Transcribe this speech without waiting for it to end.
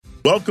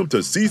Welcome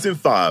to Season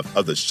 5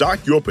 of the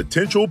Shock Your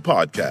Potential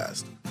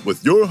podcast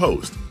with your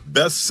host,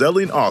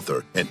 best-selling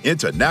author and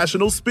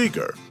international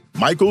speaker,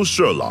 Michael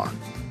Sherlock.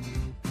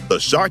 The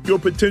Shock Your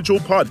Potential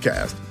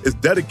podcast is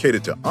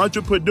dedicated to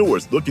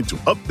entrepreneurs looking to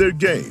up their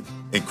game,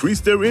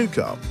 increase their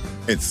income,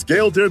 and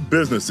scale their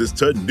businesses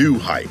to new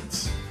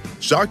heights.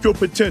 Shock Your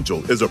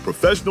Potential is a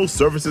professional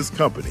services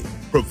company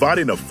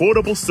providing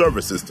affordable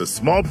services to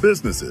small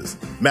businesses,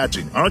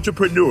 matching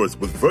entrepreneurs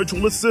with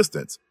virtual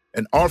assistants,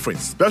 and offering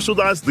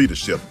specialized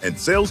leadership and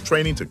sales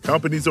training to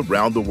companies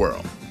around the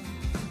world.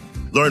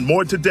 Learn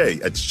more today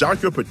at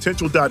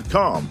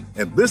shockyourpotential.com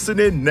and listen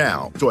in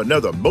now to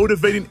another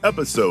motivating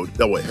episode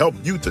that will help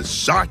you to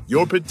shock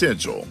your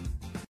potential.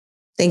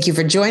 Thank you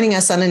for joining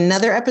us on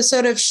another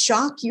episode of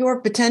Shock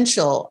Your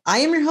Potential. I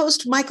am your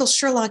host, Michael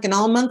Sherlock, and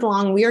all month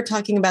long, we are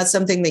talking about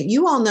something that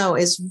you all know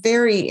is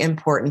very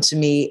important to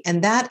me,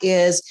 and that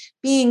is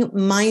being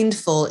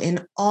mindful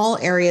in all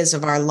areas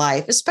of our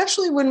life,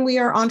 especially when we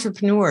are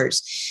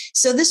entrepreneurs.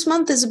 So this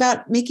month is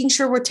about making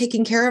sure we're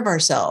taking care of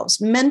ourselves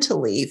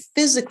mentally,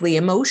 physically,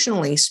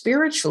 emotionally,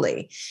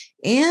 spiritually,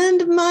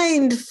 and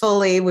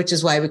mindfully, which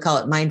is why we call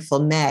it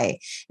Mindful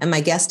May. And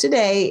my guest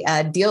today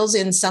deals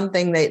in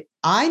something that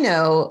I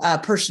know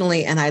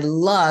personally, and I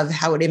love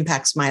how it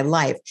impacts my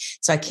life.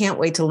 So I can't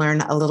wait to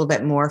learn a little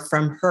bit more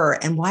from her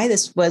and why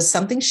this was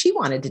something she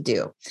wanted to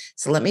do.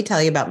 So let me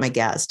tell you about my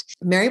guest.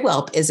 Mary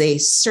Welp is a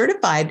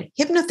certified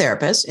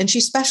hypnotherapist, and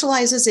she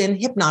specializes in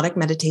hypnotic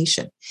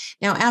meditation.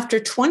 Now, after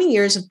 20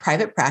 years of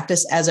private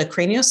practice as a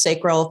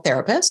craniosacral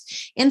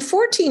therapist and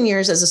 14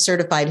 years as a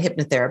certified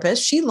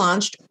hypnotherapist, she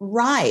launched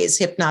Rise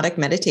Hypnotic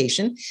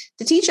Meditation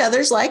to teach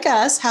others like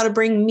us how to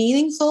bring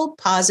meaningful,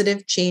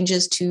 positive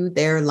changes to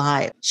their lives.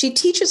 She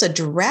teaches a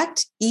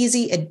direct,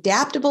 easy,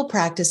 adaptable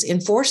practice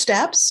in 4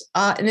 steps.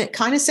 And it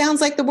kind of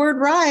sounds like the word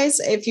rise.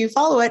 If you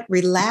follow it,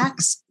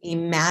 relax,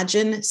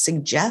 imagine,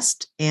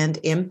 suggest, and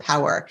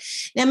empower.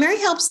 Now, Mary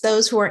helps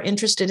those who are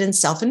interested in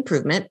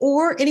self-improvement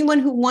or anyone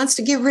who wants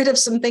to get rid of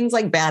some things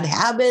like bad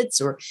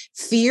habits or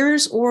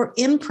fears or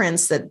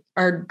imprints that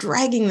are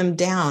dragging them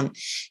down.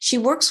 She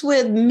works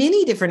with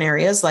many different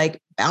areas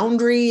like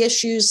boundary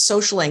issues,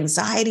 social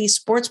anxiety,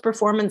 sports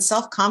performance,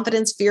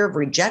 self-confidence, fear of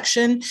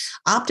rejection,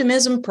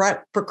 optimism,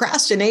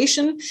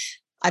 procrastination.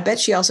 I bet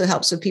she also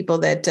helps with people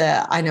that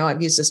I know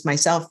I've used this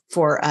myself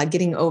for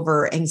getting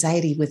over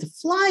anxiety with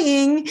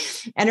flying.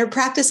 And her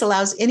practice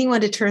allows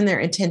anyone to turn their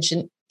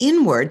attention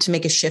inward to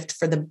make a shift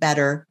for the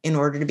better in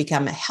order to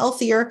become a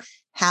healthier,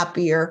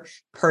 happier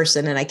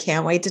person. And I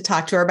can't wait to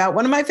talk to her about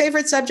one of my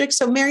favorite subjects.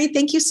 So Mary,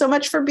 thank you so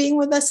much for being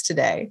with us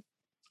today.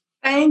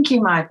 Thank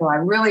you, Michael. I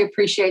really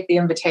appreciate the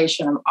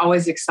invitation. I'm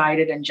always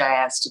excited and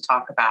jazzed to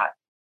talk about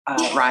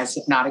Rise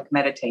Hypnotic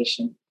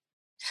Meditation.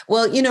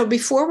 Well, you know,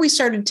 before we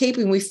started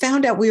taping, we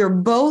found out we were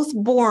both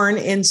born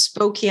in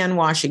Spokane,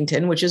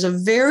 Washington, which is a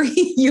very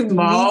unique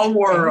small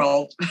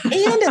world,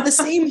 and at the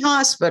same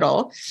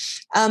hospital.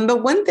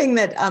 But one thing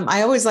that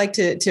I always like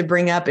to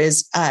bring up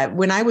is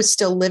when I was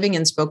still living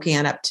in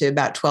Spokane up to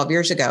about 12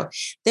 years ago,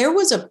 there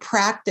was a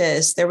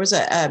practice, there was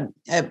a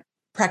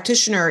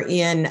practitioner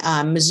in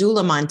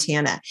Missoula,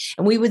 Montana,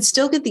 and we would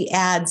still get the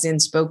ads in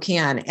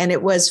Spokane, and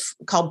it was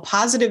called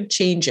Positive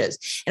Changes.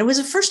 And it was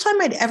the first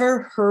time I'd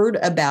ever heard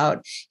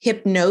about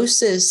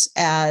hypnosis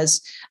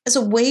as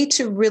a way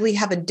to really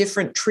have a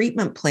different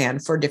treatment plan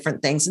for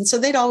different things. And so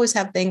they'd always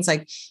have things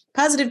like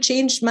positive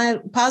changes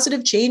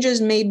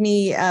made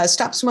me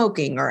stop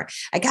smoking, or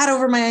I got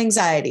over my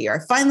anxiety, or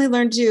I finally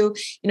learned to,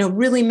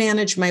 really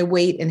manage my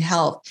weight and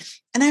health.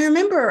 And I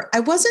remember I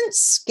wasn't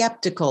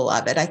skeptical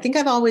of it. I think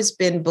I've always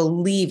been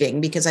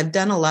believing because I've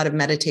done a lot of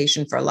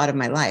meditation for a lot of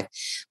my life.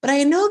 But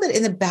I know that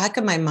in the back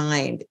of my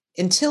mind,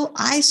 until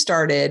I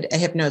started a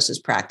hypnosis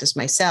practice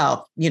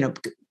myself,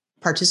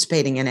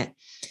 participating in it,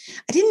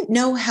 I didn't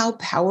know how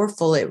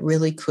powerful it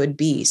really could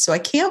be. So I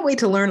can't wait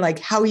to learn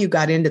how you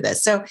got into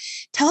this. So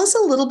tell us a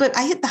little bit.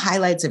 I hit the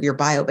highlights of your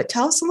bio, but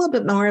tell us a little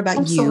bit more about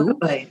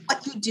Absolutely. You,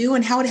 what you do,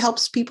 and how it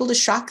helps people to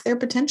shock their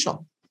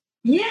potential.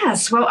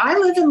 Yes. Well, I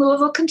live in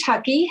Louisville,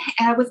 Kentucky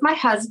with my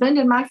husband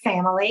and my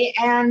family.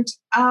 And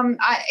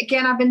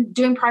I've been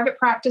doing private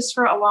practice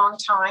for a long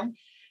time.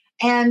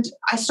 And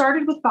I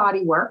started with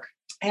body work.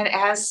 And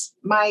as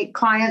my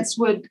clients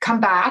would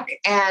come back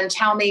and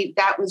tell me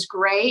that was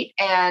great,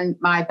 and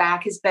my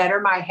back is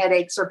better, my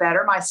headaches are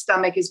better, my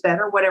stomach is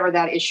better, whatever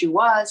that issue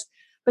was.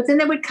 But then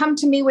they would come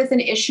to me with an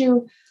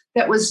issue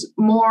that was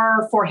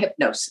more for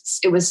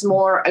hypnosis. It was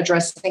more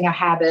addressing a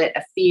habit,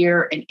 a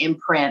fear, an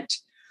imprint,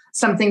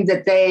 something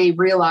that they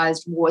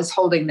realized was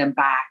holding them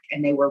back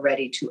and they were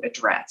ready to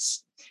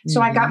address.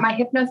 So I got my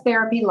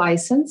hypnotherapy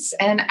license.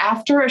 And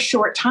after a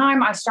short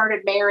time, I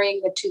started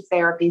marrying the 2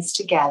 therapies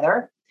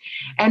together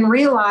and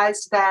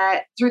realized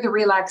that through the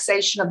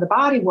relaxation of the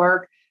body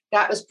work,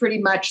 that was pretty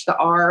much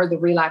the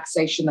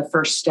relaxation, the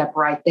first step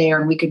right there.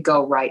 And we could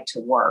go right to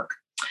work.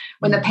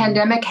 When the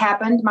pandemic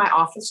happened, my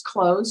office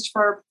closed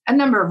for a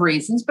number of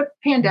reasons, but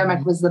the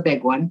pandemic was the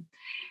big one.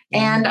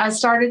 And I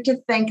started to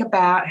think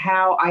about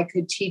how I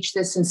could teach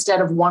this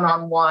instead of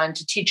one-on-one,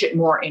 to teach it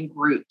more in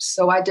groups.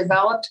 So I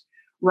developed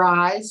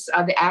RISE.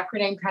 The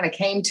acronym kind of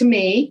came to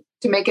me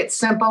to make it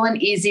simple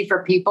and easy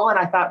for people. And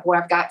I thought, boy,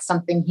 I've got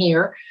something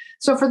here.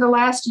 So for the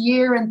last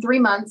year and 3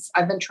 months,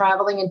 I've been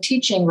traveling and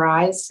teaching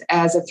RISE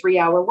as a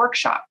 3-hour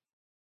workshop.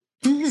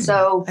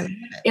 So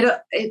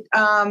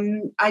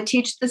I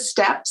teach the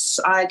steps.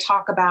 I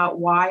talk about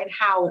why and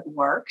how it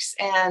works.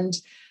 And,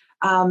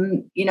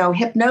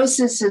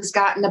 hypnosis has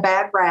gotten a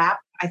bad rap.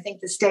 I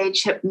think the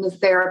stage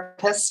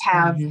hypnotherapists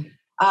have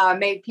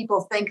made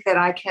people think that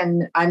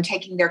I'm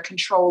taking their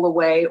control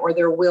away or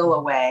their will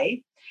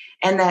away.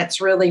 And that's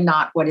really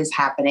not what is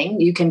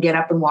happening. You can get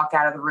up and walk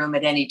out of the room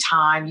at any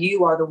time.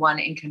 You are the one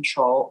in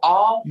control.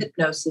 All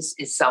hypnosis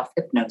is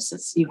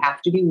self-hypnosis. You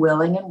have to be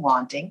willing and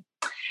wanting.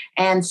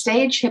 And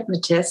stage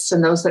hypnotists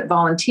and those that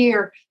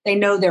volunteer, they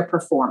know they're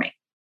performing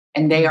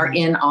and they are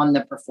in on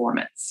the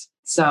performance.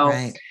 So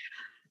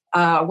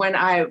when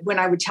I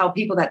would tell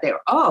people that, they were,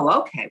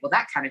 oh, okay, well,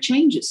 that kind of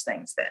changes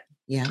things then.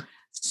 Yeah.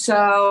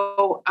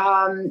 So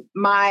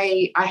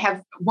I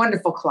have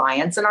wonderful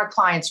clients, and our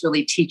clients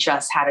really teach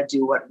us how to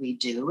do what we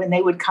do. And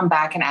they would come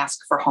back and ask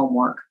for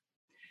homework.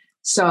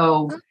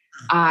 So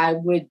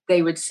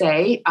they would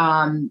say,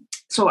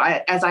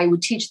 as I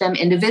would teach them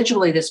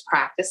individually this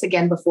practice,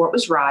 again, before it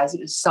was RISE,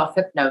 it was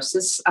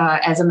self-hypnosis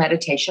as a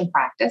meditation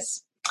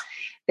practice.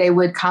 They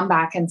would come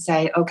back and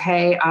say,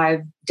 okay,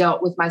 I've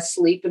dealt with my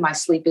sleep and my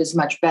sleep is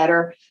much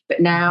better. But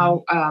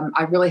now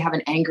I really have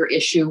an anger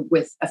issue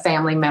with a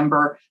family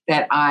member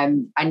that I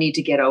need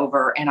to get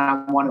over, and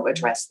I want to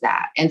address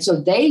that. And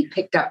so they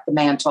picked up the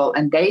mantle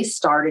and they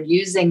started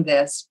using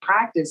this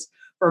practice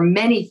for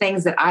many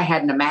things that I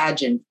hadn't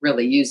imagined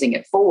really using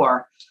it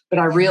for. But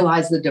I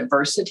realized the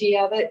diversity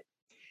of it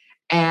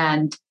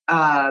and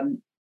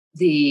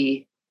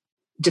the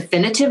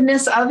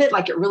definitiveness of it,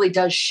 like it really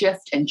does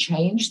shift and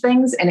change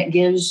things. And it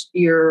gives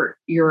your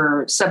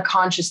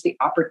subconscious the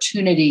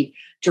opportunity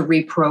to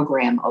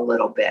reprogram a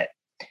little bit.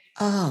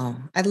 Oh,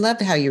 I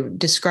love how you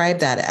describe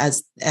that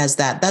as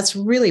that. That's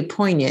really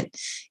poignant.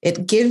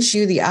 It gives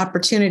you the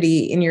opportunity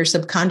in your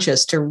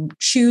subconscious to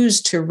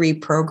choose to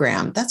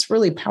reprogram. That's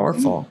really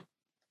powerful.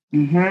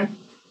 Mm-hmm.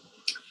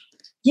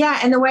 Yeah.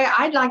 And the way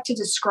I'd like to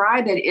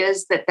describe it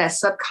is that the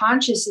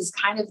subconscious is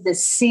kind of the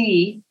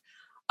sea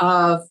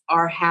of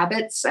our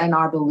habits and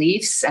our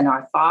beliefs and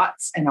our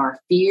thoughts and our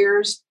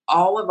fears,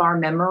 all of our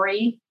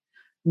memory,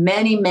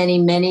 many, many,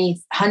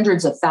 many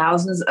hundreds of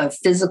thousands of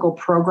physical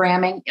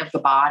programming of the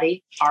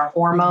body, our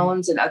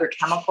hormones and other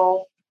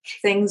chemical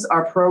things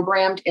are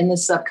programmed in the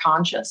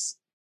subconscious.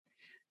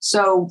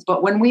 So,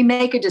 but when we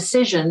make a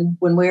decision,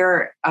 when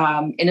we're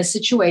in a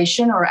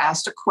situation or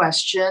asked a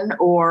question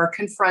or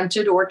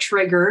confronted or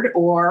triggered,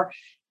 or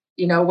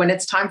when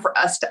it's time for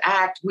us to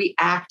act, we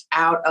act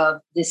out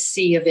of this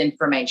sea of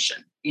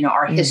information,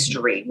 our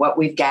history, what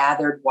we've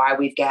gathered, why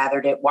we've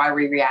gathered it, why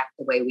we react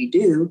the way we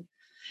do.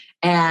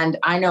 And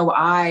I know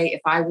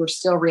if I were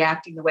still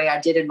reacting the way I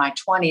did in my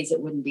 20s,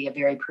 it wouldn't be a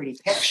very pretty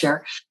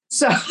picture.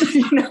 So,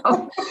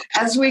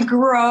 as we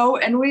grow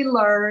and we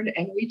learn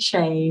and we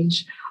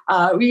change,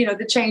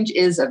 the change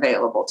is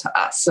available to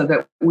us so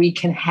that we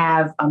can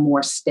have a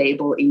more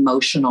stable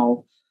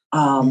emotional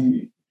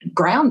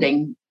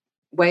grounding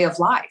way of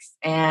life.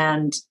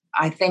 And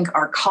I think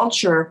our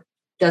culture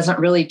doesn't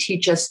really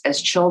teach us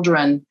as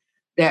children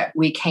that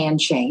we can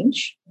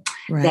change,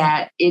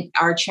 that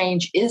our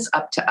change is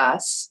up to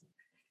us,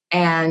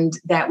 and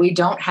that we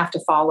don't have to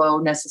follow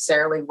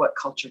necessarily what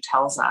culture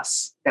tells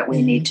us that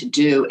we need to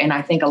do. And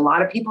I think a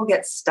lot of people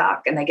get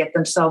stuck and they get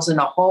themselves in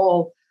a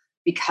hole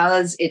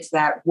because it's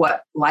that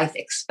what life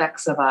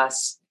expects of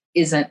us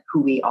isn't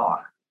who we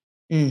are.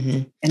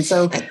 Mm-hmm. And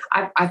so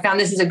I found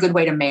this is a good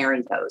way to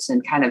marry those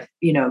and kind of,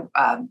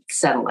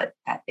 settle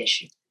that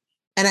issue.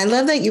 And I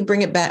love that you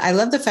bring it back. I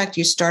love the fact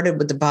you started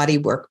with the body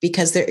work,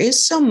 because there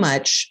is so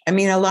much. I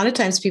mean, a lot of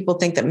times people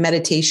think that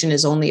meditation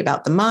is only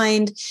about the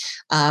mind,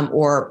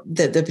 or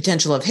the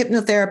potential of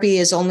hypnotherapy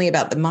is only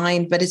about the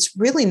mind, but it's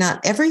really not.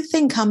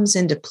 Everything comes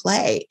into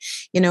play.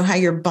 How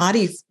your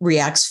body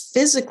reacts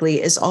physically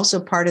is also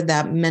part of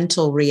that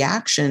mental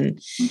reaction,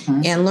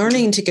 and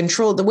learning to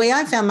control. The way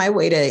I found my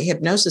way to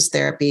hypnosis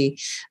therapy,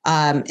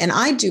 and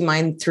I do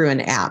mine through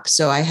an app.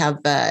 So I have,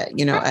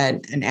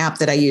 an app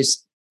that I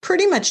use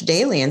pretty much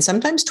daily and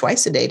sometimes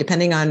twice a day,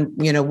 depending on,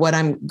 what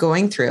I'm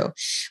going through.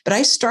 But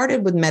I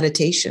started with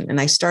meditation, and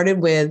I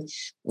started with,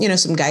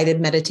 some guided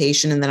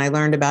meditation. And then I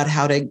learned about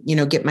how to,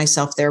 get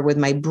myself there with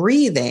my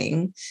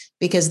breathing,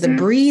 because the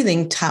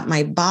breathing taught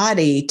my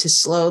body to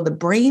slow the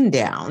brain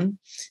down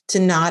to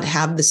not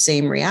have the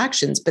same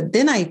reactions. But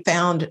then I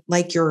found,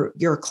 like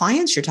your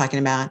clients you're talking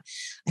about,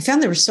 I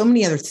found there were so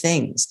many other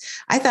things.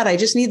 I thought I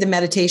just need the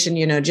meditation,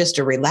 just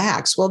to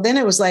relax. Well, then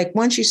it was like,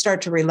 once you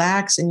start to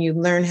relax and you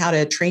learn how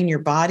to train your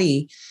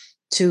body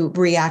to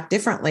react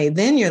differently,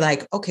 then you're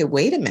like, okay,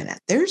 wait a minute,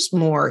 there's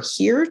more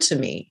here to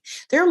me.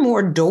 There are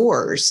more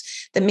doors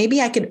that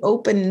maybe I could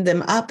open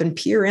them up and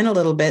peer in a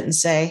little bit and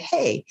say,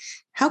 hey,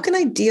 how can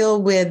I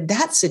deal with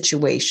that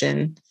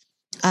situation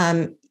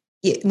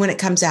when it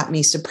comes at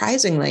me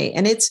surprisingly?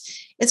 And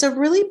it's it's a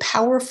really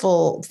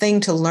powerful thing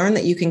to learn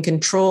that you can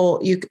control,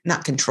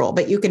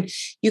 but you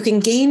can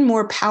gain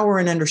more power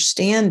and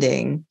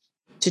understanding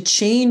to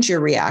change your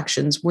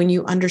reactions when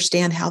you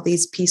understand how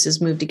these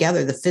pieces move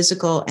together, the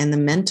physical and the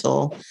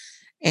mental,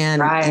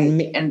 and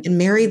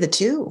marry the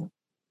two.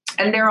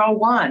 And they're all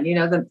one.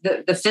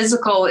 The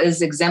physical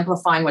is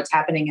exemplifying what's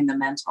happening in the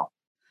mental.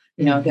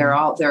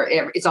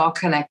 It's all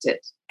connected.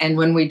 And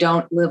when we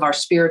don't live our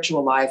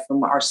spiritual life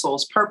and our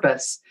soul's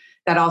purpose,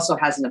 that also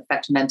has an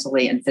effect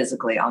mentally and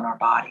physically on our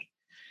body.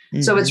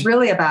 Mm-hmm. So it's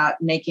really about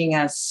making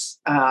us,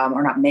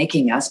 or not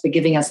making us, but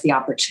giving us the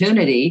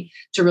opportunity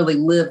to really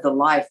live the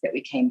life that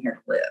we came here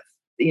to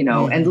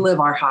live, and live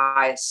our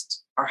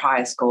highest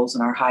goals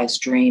and our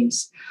highest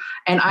dreams.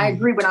 And I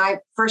agree, when I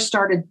first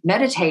started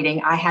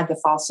meditating, I had the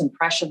false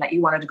impression that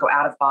you wanted to go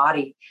out of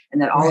body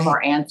and that all of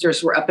our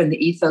answers were up in the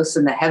ethos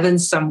in the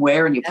heavens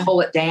somewhere, and you pull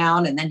it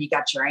down and then you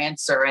got your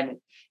answer. And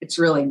it's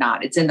really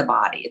not. It's in the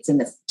body. It's in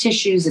the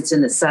tissues. It's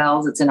in the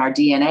cells. It's in our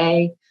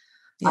DNA.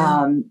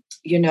 Yeah.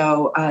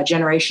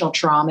 Generational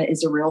trauma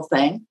is a real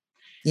thing.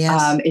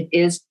 Yes. It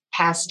is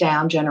passed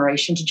down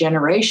generation to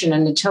generation.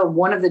 And until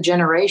one of the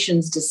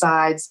generations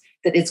decides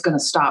that it's going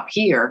to stop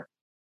here,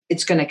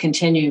 it's going to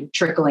continue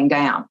trickling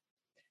down.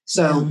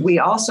 So we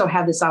also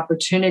have this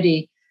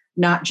opportunity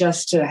not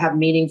just to have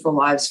meaningful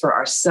lives for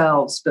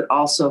ourselves, but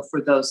also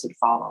for those that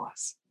follow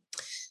us.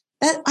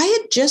 That I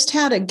had just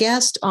had a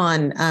guest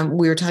on,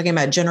 we were talking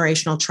about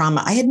generational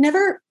trauma. I had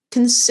never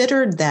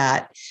considered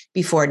that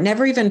before. It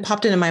never even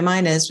popped into my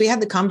mind. As we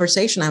had the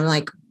conversation, I'm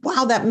like,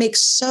 wow, that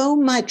makes so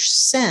much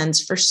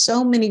sense for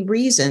so many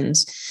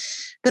reasons.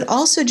 But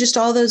also just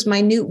all those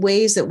minute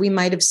ways that we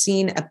might have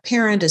seen a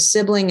parent, a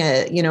sibling,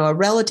 a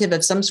relative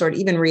of some sort,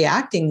 even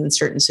reacting in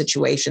certain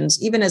situations,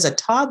 even as a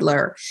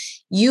toddler,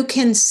 you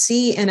can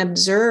see and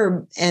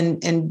observe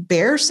and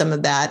bear some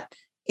of that,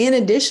 in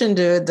addition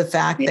to the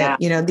fact that,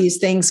 these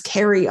things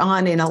carry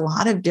on in a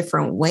lot of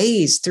different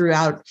ways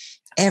throughout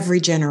every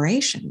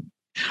generation.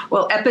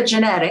 Well,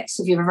 epigenetics,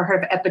 if you've ever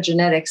heard of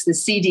epigenetics, the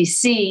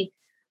CDC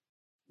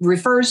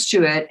refers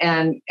to it,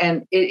 and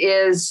it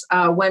is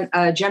when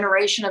a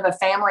generation of a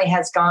family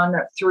has gone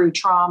through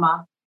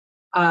trauma,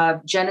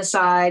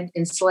 genocide,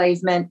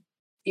 enslavement,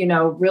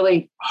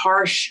 really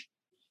harsh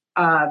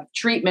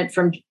treatment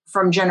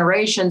from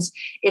generations,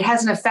 it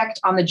has an effect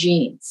on the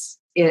genes.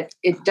 It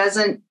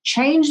doesn't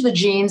change the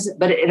genes,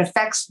 but it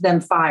affects them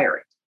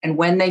firing, and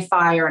when they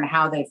fire and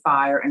how they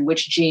fire and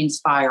which genes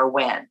fire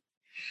when.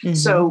 Mm-hmm.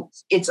 So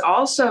it's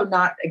also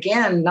not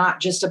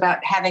just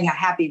about having a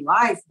happy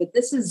life, but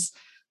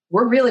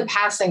we're really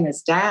passing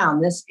this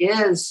down. This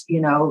is,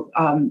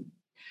 I'm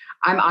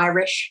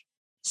Irish.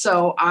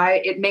 So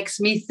it makes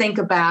me think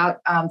about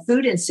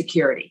food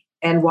insecurity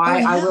and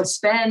why I will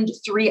spend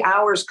 3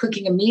 hours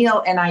cooking a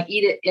meal and I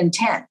eat it in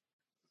 10.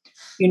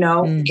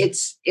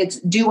 It's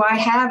do I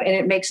have, and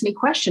it makes me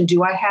question,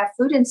 do I have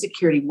food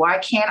insecurity? Why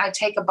can't I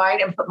take a bite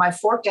and put my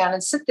fork down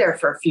and sit there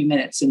for a few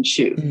minutes and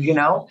chew?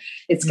 Mm-hmm.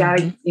 It's got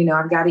to,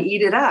 I've got to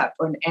eat it up.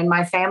 And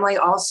my family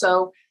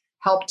also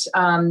helped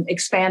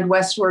expand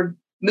westward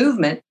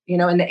movement. In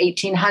the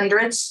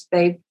 1800s,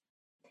 they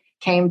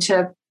came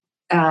to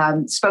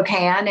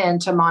Spokane and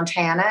to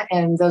Montana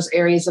and those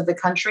areas of the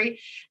country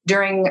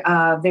during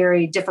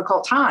very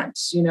difficult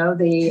times.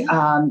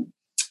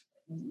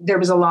 There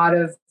was a lot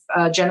of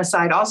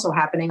genocide also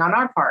happening on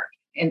our part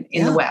in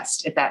the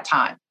West at that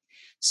time.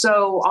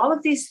 So all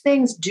of these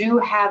things do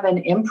have an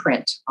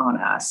imprint on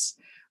us,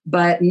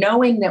 but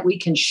knowing that we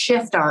can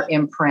shift our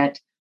imprint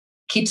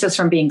keeps us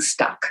from being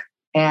stuck.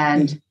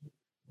 And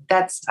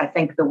that's, I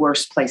think, the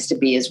worst place to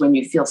be, is when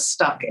you feel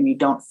stuck and you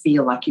don't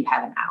feel like you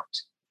have an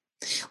out.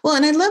 Well,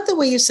 and I love the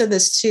way you said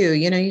this too.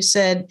 You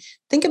said,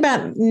 think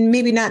about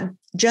maybe not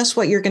just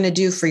what you're going to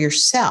do for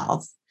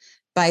yourself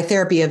by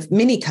therapy of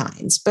many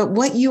kinds, but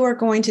what you are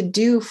going to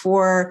do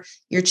for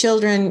your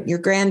children, your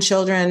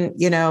grandchildren,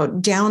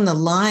 down the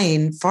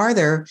line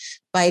farther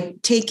by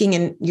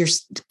taking your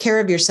care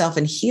of yourself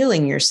and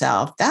healing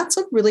yourself. That's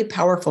a really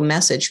powerful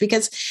message,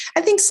 because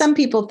I think some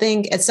people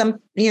think at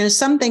some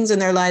things in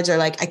their lives are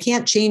like, I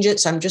can't change it,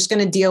 so I'm just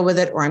going to deal with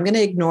it, or I'm going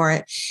to ignore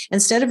it,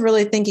 instead of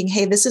really thinking,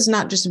 hey, this is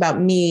not just about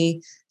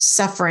me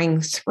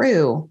suffering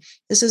through.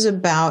 This is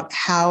about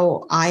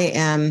how I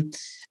am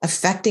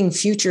affecting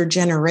future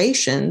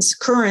generations,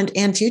 current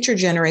and future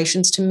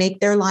generations, to make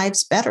their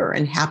lives better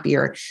and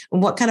happier.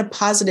 And what kind of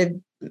positive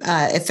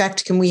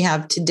effect can we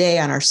have today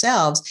on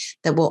ourselves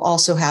that will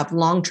also have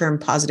long-term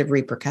positive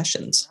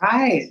repercussions?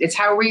 Right. It's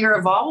how we are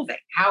evolving.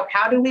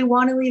 How do we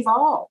want to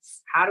evolve?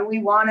 How do we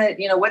want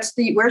to,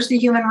 where's the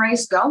human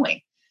race going?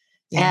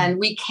 Yeah. And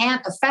we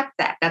can't affect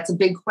that. That's a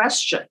big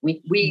question.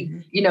 We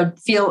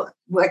feel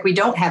like we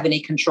don't have any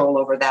control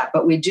over that,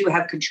 but we do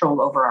have control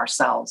over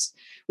ourselves,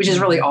 which is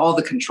really all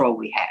the control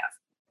we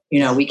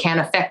have. We can't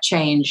affect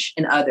change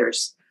in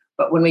others,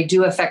 but when we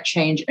do affect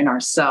change in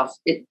ourselves,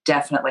 it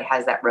definitely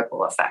has that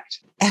ripple effect.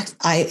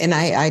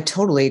 I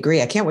totally agree.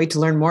 I can't wait to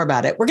learn more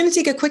about it. We're going to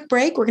take a quick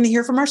break. We're going to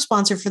hear from our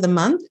sponsor for the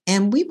month,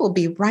 and we will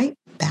be right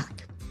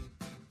back.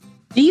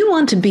 Do you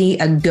want to be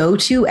a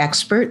go-to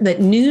expert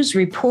that news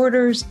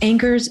reporters,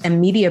 anchors,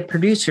 and media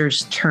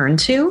producers turn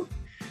to?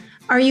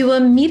 Are you a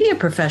media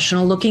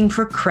professional looking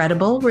for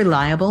credible,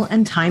 reliable,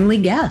 and timely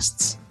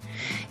guests?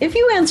 If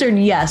you answered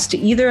yes to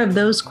either of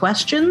those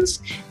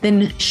questions,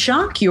 then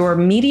Shock Your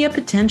Media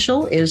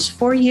Potential is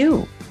for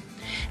you.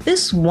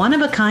 This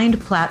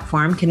one-of-a-kind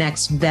platform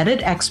connects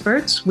vetted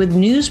experts with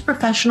news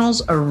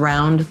professionals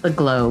around the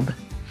globe.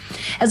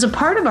 As a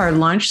part of our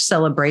launch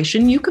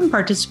celebration, you can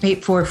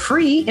participate for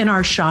free in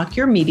our Shock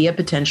Your Media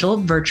Potential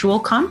virtual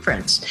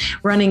conference,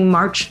 running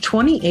March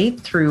 28th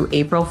through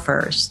April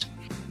 1st.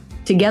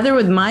 Together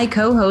with my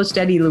co-host,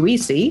 Eddie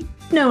Luisi,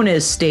 known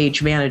as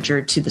Stage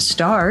Manager to the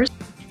Stars,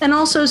 and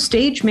also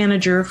Stage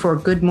Manager for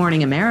Good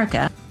Morning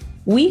America,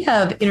 we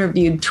have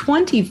interviewed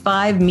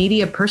 25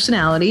 media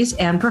personalities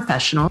and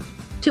professionals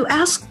to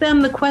ask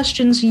them the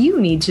questions you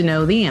need to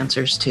know the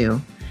answers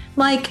to.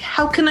 Like,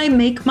 how can I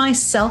make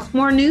myself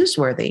more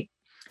newsworthy?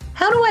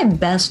 How do I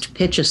best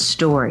pitch a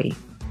story?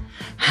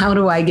 How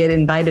do I get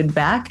invited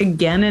back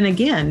again and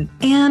again?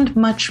 And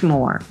much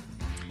more.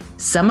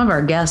 Some of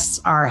our guests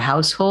are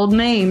household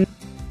names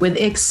with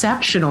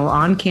exceptional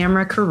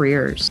on-camera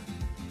careers.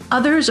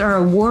 Others are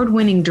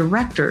award-winning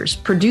directors,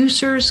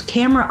 producers,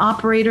 camera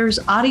operators,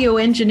 audio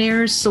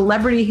engineers,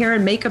 celebrity hair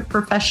and makeup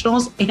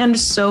professionals, and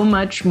so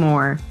much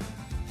more.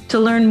 To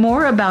learn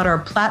more about our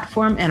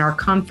platform and our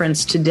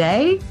conference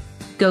today,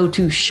 go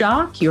to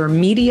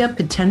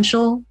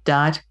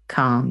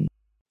shockyourmediapotential.com.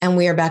 And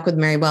we are back with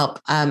Mary Welp.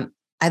 I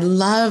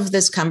love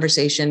this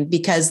conversation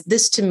because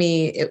this, to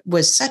me, it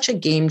was such a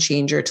game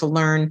changer to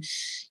learn,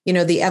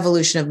 the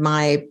evolution of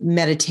my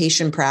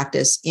meditation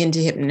practice into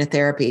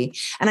hypnotherapy.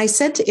 And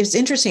it was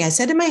interesting. I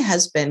said to my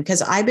husband,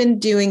 because I've been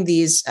doing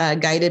these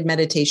guided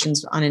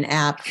meditations on an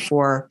app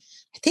for,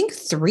 I think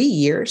 4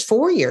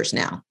 years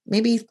now,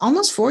 maybe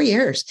almost 4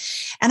 years.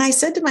 And I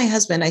said to my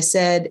husband,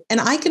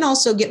 and I can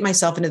also get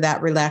myself into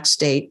that relaxed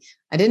state.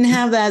 I didn't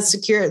have that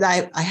secure.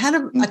 I had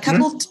a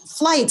couple of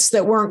flights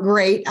that weren't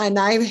great. And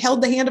I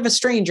held the hand of a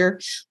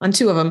stranger on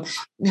 2 of them,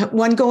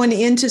 one going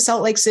into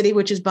Salt Lake City,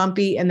 which is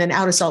bumpy, and then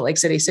out of Salt Lake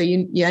City. So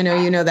I know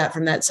you know that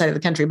from that side of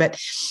the country. But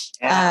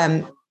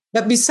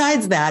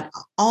besides that,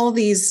 all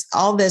this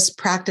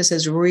practice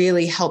has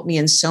really helped me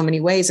in so many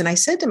ways. And I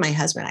said to my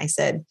husband,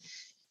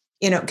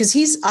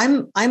 because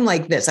I'm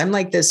like this. I'm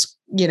like this,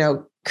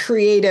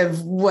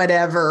 creative,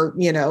 whatever,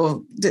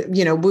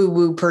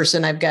 woo-woo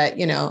person. I've got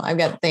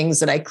things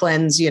that I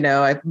cleanse,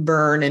 I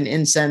burn and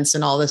incense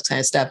and all this kind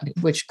of stuff,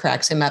 which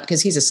cracks him up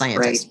because he's a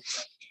scientist.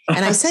 Right.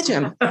 And I said to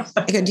him, I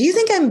go, do you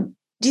think I'm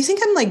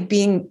like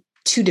being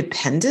too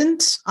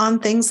dependent on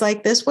things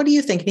like this? What do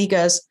you think? And he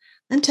goes,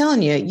 I'm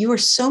telling you, you are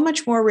so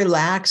much more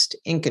relaxed,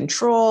 in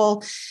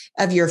control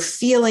of your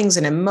feelings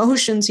and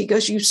emotions. He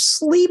goes, you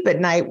sleep at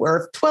night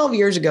where 12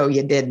 years ago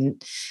you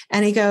didn't.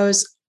 And he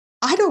goes,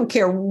 I don't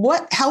care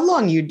how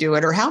long you do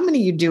it or how many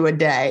you do a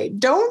day.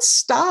 Don't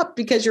stop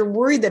because you're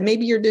worried that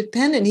maybe you're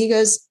dependent. He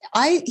goes,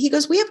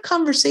 we have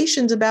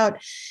conversations about,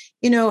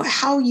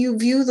 how you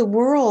view the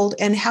world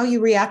and how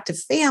you react to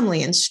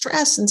family and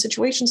stress and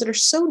situations that are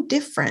so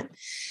different.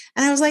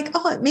 And I was like,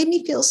 oh, it made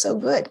me feel so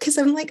good because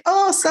I'm like,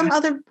 oh, some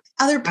other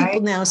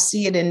people now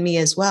see it in me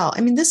as well.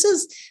 I mean, this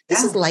is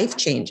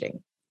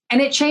life-changing.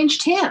 And it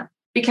changed him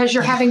because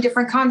you're having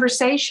different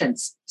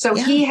conversations. So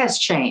he has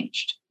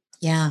changed.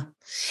 Yeah,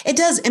 it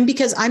does. And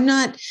because I'm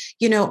not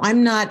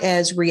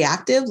as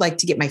reactive, like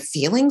to get my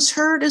feelings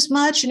hurt as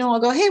much, I'll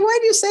go, hey, why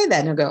do you say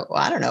that? And he'll go,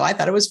 well, I don't know. I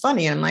thought it was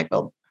funny. And I'm like,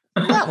 well,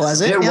 that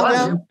wasn't.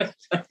 And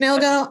he'll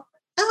go,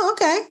 oh,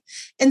 okay.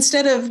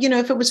 Instead of,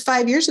 if it was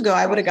 5 years ago,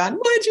 I would have gone,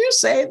 why'd you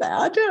say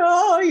that?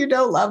 Oh, you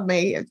don't love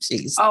me.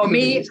 Jeez. Oh,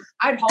 me,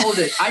 I'd hold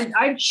it.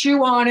 I'd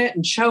chew on it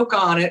and choke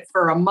on it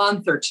for a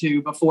month or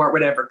two before it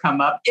would ever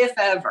come up, if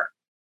ever.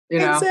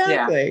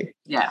 Exactly.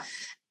 Yeah.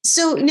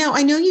 So now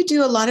I know you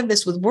do a lot of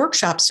this with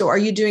workshops. So are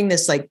you doing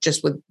this like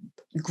just with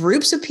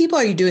groups of people?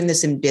 Are you doing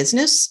this in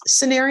business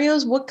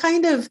scenarios? What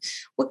kind of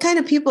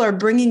people are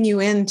bringing you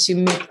in to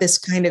make this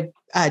kind of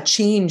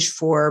change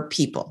for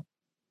people?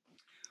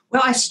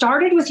 Well, I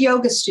started with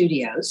yoga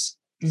studios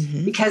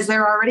because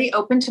they're already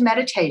open to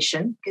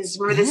meditation because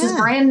this is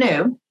brand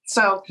new.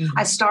 So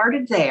I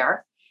started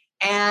there.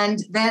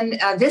 And then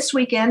this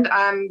weekend,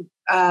 I'm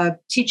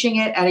teaching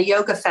it at a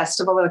yoga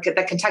festival,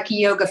 the Kentucky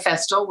Yoga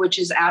Festival, which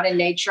is out in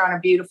nature on a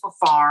beautiful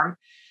farm.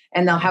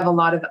 And they'll have a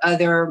lot of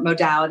other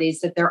modalities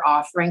that they're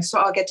offering. So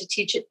I'll get to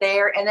teach it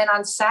there. And then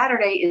on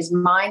Saturday is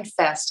Mind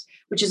Fest,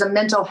 which is a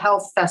mental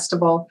health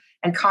festival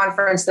and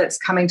conference that's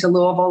coming to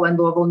Louisville, and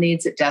Louisville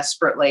needs it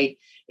desperately.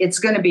 It's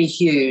going to be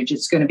huge.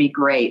 It's going to be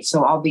great.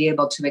 So I'll be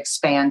able to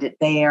expand it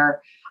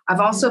there.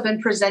 I've also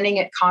been presenting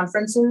at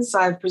conferences.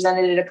 I've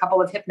presented at a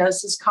couple of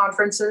hypnosis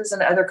conferences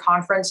and other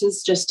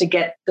conferences just to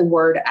get the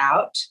word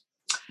out.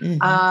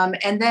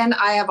 And then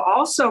I have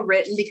also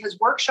written, because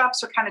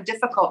workshops are kind of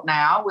difficult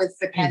now with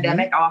the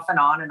pandemic off and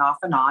on and off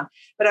and on,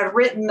 but I've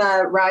written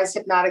the Rise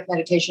Hypnotic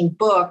Meditation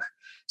book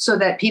so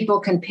that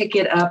people can pick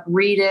it up,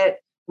 read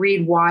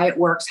why it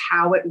works,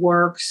 how it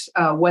works,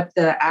 what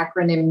the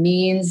acronym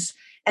means,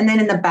 And then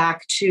in the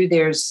back too,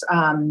 there's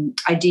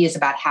ideas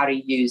about how to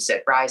use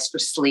it. Rise for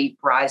sleep,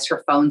 rise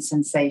for phone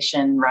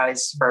sensation,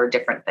 rise for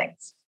different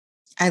things.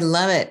 I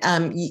love it.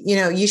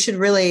 You should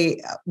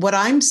really, what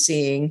I'm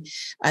seeing,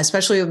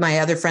 especially with my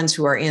other friends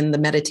who are in the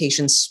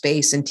meditation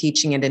space and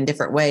teaching it in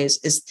different ways,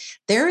 is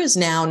there is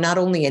now not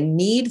only a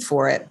need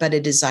for it, but a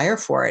desire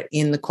for it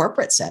in the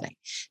corporate setting.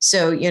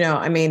 So,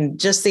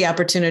 just the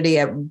opportunity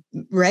at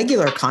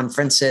regular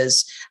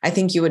conferences, I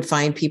think you would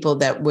find people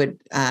that would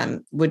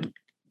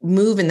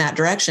move in that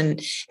direction.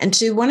 And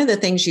to one of the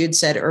things you'd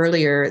said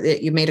earlier,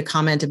 that you made a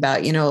comment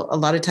about, a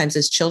lot of times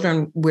as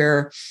children,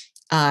 we're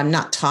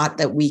not taught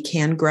that we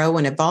can grow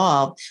and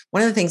evolve.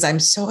 One of the things I'm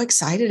so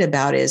excited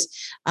about is,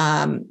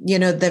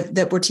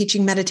 that we're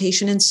teaching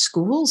meditation in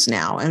schools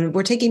now, and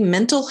we're taking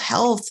mental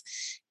health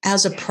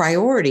as a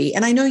priority.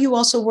 And I know you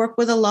also work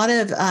with a lot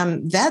of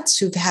vets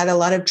who've had a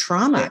lot of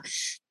trauma.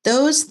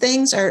 Those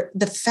things are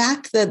the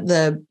fact that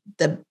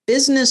the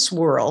business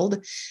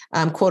world,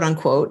 quote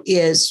unquote,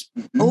 is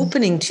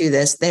opening to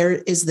this. There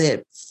is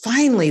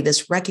finally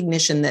this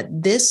recognition that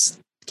this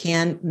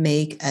can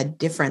make a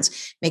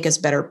difference, make us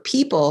better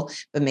people,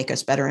 but make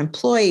us better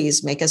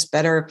employees, make us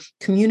better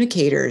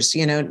communicators,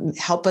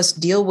 help us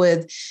deal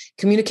with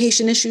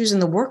communication issues in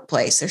the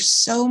workplace. There's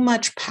so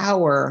much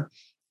power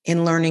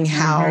in learning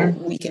how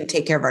we can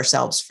take care of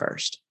ourselves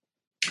first.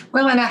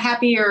 Well, and a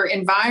happier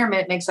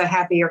environment makes a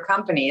happier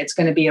company. It's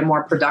going to be a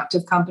more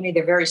productive company.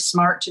 They're very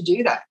smart to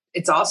do that.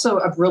 It's also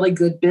a really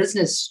good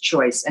business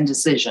choice and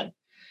decision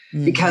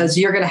because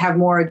you're going to have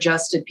more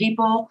adjusted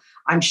people.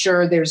 I'm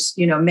sure there's,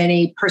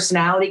 many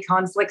personality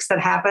conflicts that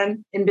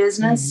happen in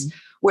business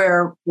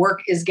where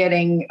work is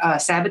getting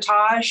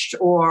sabotaged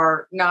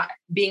or not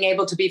being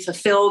able to be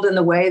fulfilled in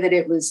the way that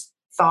it was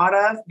thought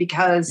of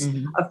because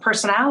of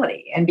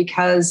personality and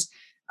because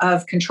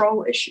of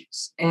control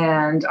issues.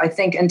 And I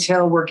think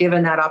until we're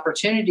given that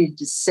opportunity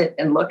to sit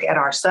and look at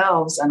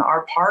ourselves and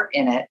our part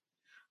in it,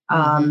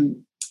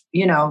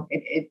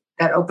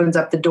 that opens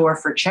up the door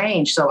for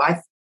change. So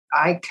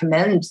I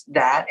commend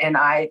that. And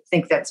I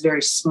think that's a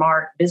very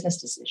smart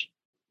business decision.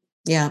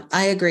 Yeah,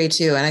 I agree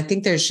too. And I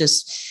think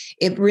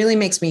it really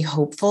makes me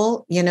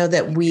hopeful,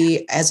 that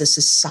we as a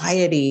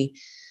society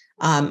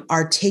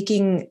are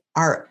taking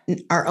our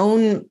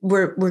own,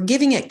 we're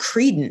giving it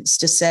credence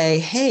to say,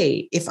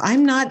 hey, if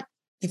I'm not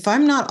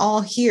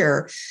all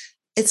here,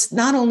 it's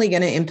not only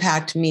going to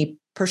impact me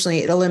personally,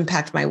 it'll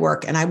impact my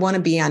work. And I want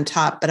to be on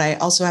top, but I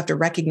also have to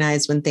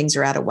recognize when things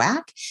are out of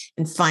whack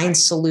and find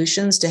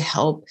solutions to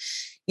help,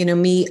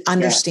 me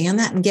understand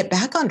that and get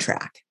back on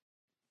track.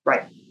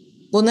 Right.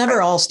 We'll never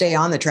all stay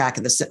on the track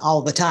of this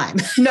all the time.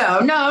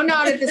 No,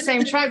 not at the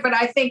same track. But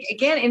I think,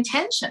 again,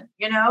 intention,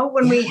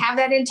 when we have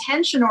that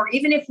intention, or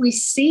even if we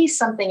see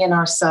something in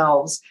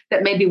ourselves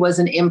that maybe was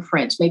an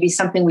imprint, maybe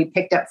something we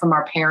picked up from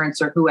our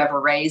parents or whoever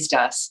raised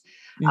us,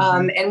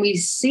 and we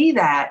see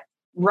that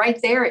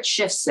right there, it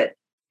shifts it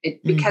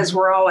because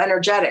we're all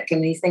energetic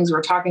and these things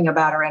we're talking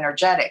about are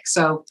energetic.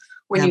 So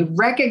when you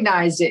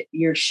recognize it,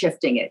 you're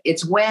shifting it.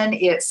 It's when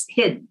it's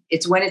hidden.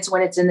 It's when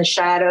it's in the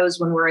shadows,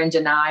 when we're in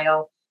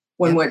denial.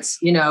 When it's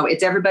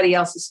everybody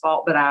else's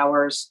fault but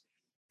ours,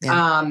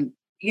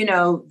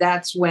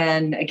 that's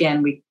when,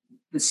 again,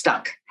 the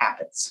stuck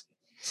happens.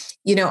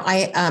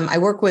 I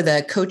work with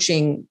a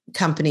coaching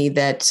company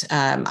that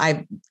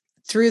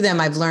through them,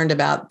 I've learned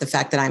about the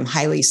fact that I'm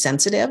highly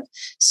sensitive.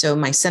 So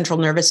my central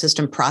nervous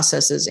system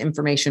processes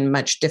information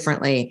much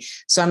differently.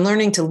 So I'm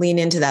learning to lean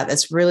into that.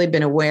 That's really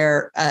been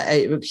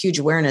a huge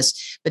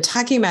awareness. But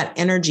talking about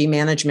energy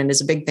management is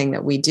a big thing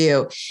that we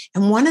do.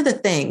 And one of the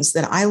things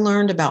that I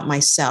learned about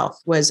myself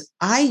was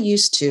I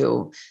used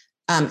to,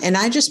 and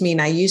I just mean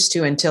I used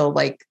to until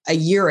like a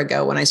year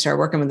ago when I started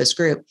working with this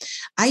group,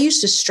 I used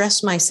to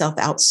stress myself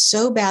out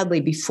so badly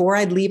before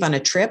I'd leave on a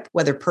trip,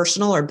 whether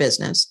personal or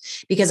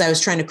business, because I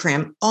was trying to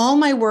cram all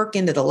my work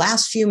into the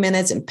last few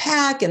minutes and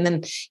pack. And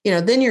then,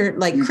 then you're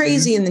like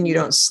crazy and then you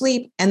don't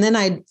sleep. And then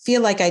I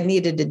feel like I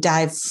needed to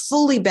dive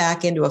fully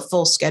back into a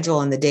full schedule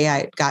on the day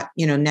I got,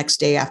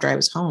 next day after I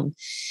was home.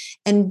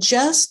 And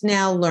just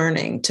now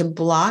learning to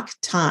block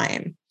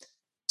time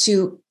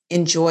to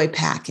enjoy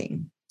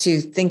packing, to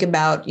think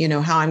about,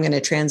 how I'm going to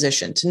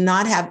transition, to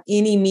not have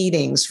any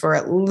meetings for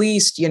at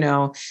least,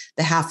 the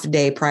half a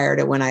day prior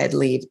to when I'd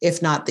leave,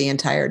 if not the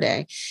entire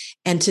day,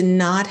 and to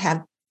not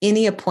have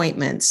any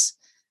appointments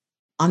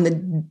on the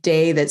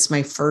day that's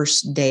my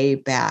first day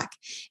back.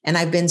 And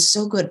I've been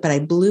so good, but I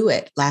blew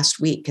it last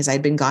week because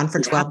I'd been gone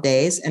for 12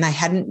 days and I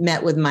hadn't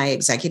met with my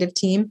executive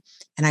team,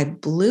 and I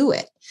blew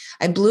it.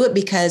 I blew it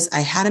because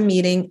I had a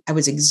meeting. I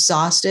was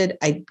exhausted.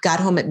 I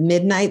got home at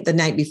midnight the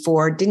night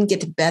before, didn't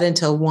get to bed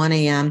until 1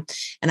 a.m.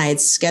 And I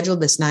had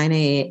scheduled this 9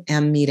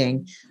 a.m.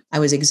 meeting. I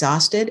was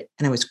exhausted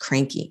and I was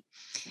cranky.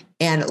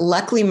 And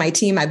luckily my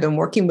team, I've been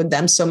working with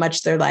them so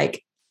much. They're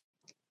like,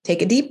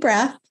 take a deep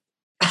breath.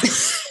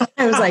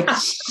 I was like,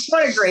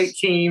 what a great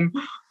team.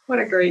 What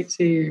a great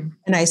team.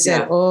 And I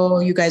said,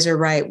 oh, you guys are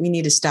right. We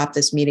need to stop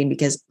this meeting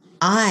because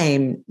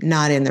I'm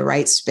not in the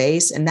right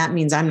space. And that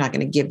means I'm not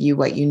going to give you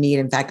what you need.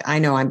 In fact, I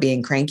know I'm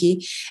being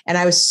cranky. And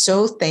I was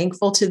so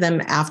thankful to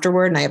them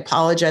afterward. And I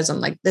apologize. I'm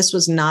like, this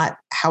was not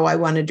how I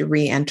wanted to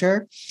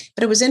re-enter.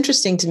 But it was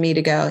interesting to me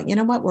to go, you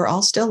know what? We're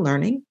all still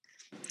learning.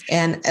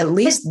 And at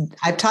least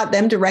I've taught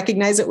them to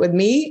recognize it with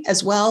me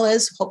as well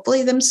as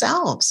hopefully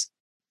themselves.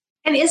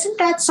 And isn't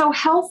that so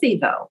healthy,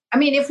 though? I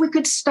mean, if we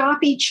could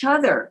stop each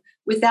other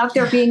without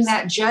there being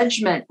that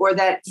judgment or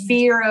that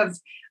fear of,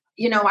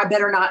 I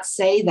better not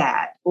say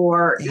that,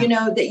 or,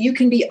 that you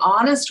can be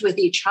honest with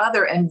each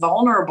other and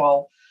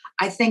vulnerable.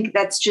 I think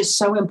that's just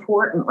so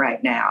important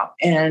right now.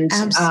 And,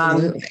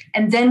 absolutely.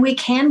 And then we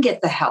can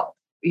get the help,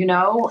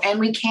 and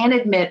we can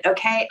admit,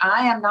 okay,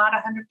 I am not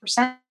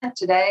 100%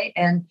 today.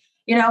 And,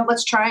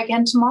 let's try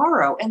again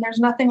tomorrow. And there's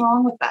nothing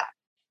wrong with that.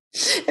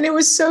 And it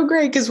was so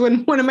great because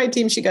when one of my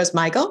team, she goes,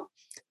 Michael,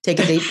 take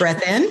a deep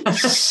breath in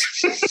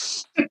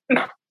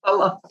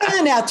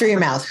and out through your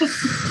mouth.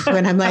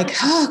 When I'm like,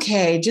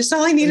 okay, just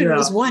all I needed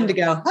was one to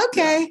go,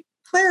 okay,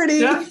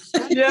 clarity.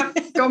 Yeah.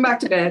 Going back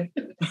to bed.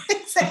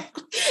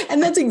 Exactly.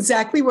 And that's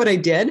exactly what I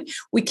did.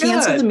 We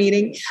canceled the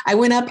meeting. I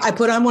went up, I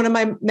put on one of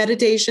my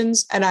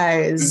meditations and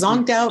I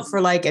zonked out for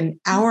like an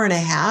hour and a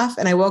half.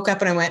 And I woke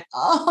up and I went,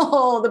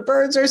 oh, the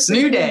birds are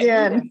singing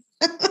again.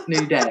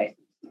 New day.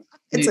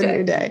 It's a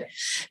new day.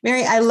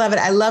 Mary, I love it.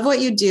 I love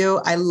what you do.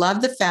 I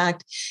love the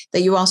fact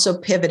that you also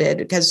pivoted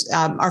because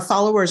our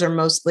followers are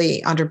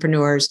mostly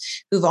entrepreneurs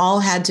who've all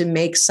had to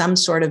make some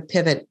sort of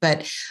pivot.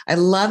 But I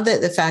love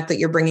the fact that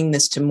you're bringing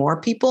this to more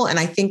people. And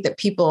I think that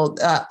people,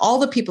 all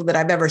the people that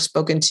I've ever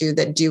spoken to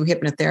that do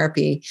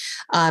hypnotherapy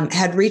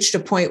had reached a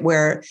point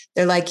where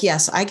they're like,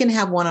 yes, I can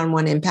have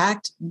one-on-one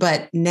impact.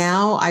 But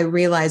now I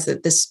realize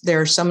that there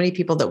are so many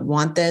people that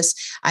want this.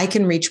 I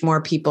can reach more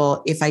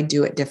people if I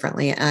do it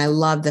differently. And I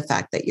love the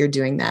fact that you're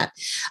doing that.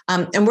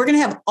 And we're going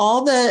to have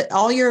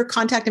all your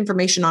contact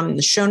information on in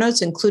the show notes,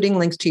 including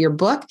links to your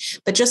book.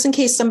 But just in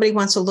case somebody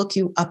wants to look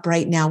you up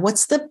right now,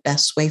 what's the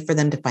best way for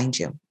them to find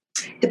you?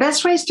 The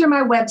best way is through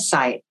my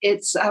website.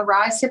 It's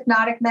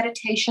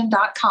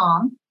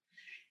risehypnoticmeditation.com.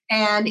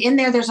 And in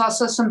there's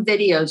also some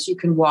videos you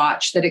can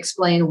watch that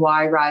explain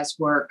why Rise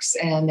works.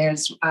 And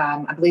there's,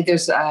 I believe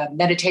there's a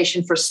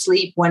meditation for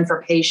sleep, one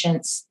for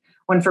patience,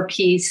 one for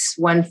peace,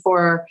 one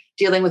for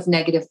dealing with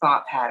negative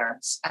thought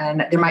patterns.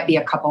 And there might be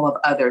a couple of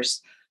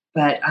others,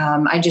 but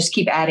I just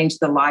keep adding to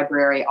the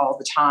library all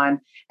the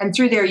time. And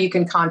through there, you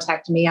can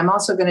contact me. I'm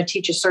also going to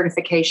teach a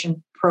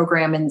certification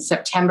program in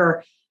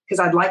September because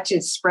I'd like to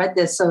spread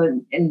this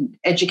and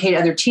educate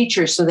other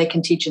teachers so they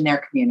can teach in their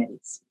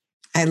communities.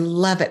 I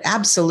love it.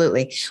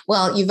 Absolutely.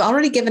 Well, you've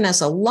already given us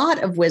a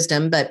lot of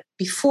wisdom, but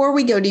before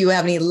we go, do you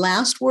have any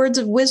last words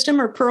of wisdom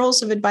or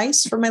pearls of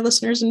advice for my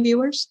listeners and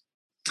viewers?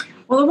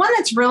 Well, the one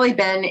that's really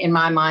been in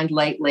my mind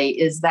lately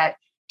is that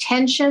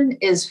tension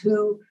is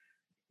who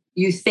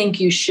you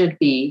think you should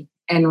be,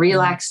 and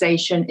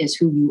relaxation is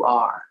who you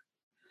are.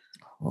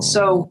 Oh.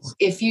 So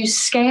if you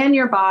scan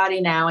your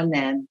body now and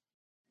then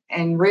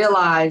and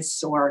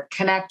realize or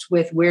connect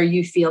with where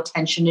you feel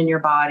tension in your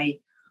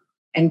body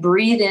and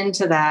breathe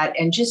into that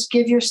and just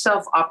give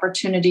yourself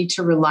opportunity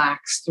to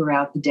relax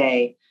throughout the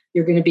day,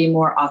 you're going to be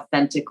more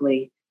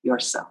authentically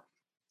yourself.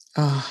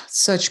 Oh,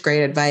 such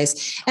great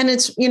advice. And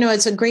it's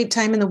a great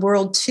time in the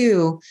world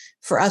too,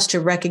 for us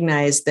to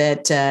recognize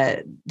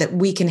that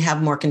we can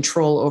have more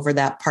control over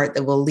that part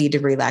that will lead to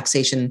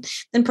relaxation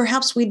than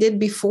perhaps we did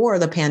before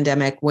the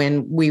pandemic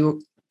when we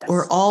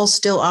were all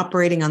still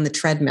operating on the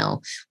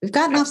treadmill. We've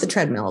gotten off the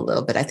treadmill a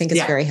little bit. I think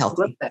it's very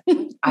healthy.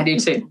 I do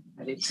too.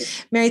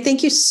 Mary,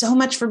 thank you so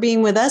much for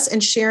being with us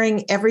and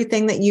sharing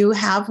everything that you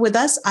have with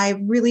us. I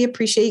really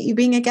appreciate you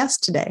being a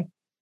guest today.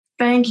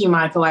 Thank you,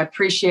 Michael. I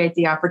appreciate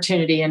the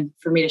opportunity and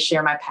for me to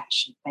share my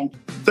passion. Thank you.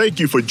 Thank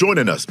you for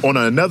joining us on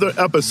another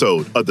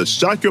episode of the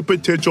Shock Your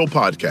Potential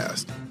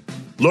podcast.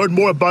 Learn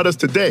more about us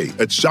today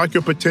at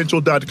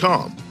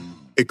shockyourpotential.com,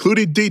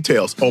 including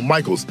details on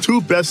Michael's 2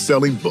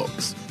 best-selling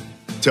books.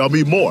 Tell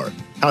me more,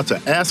 how to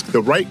ask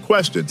the right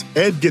questions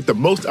and get the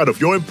most out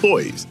of your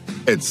employees,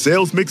 and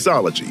Sales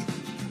Mixology,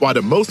 why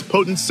the most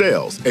potent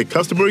sales and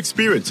customer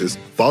experiences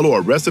follow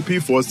a recipe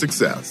for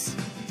success.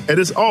 And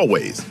as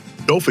always,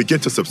 don't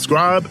forget to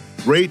subscribe,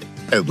 rate,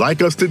 and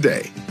like us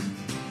today.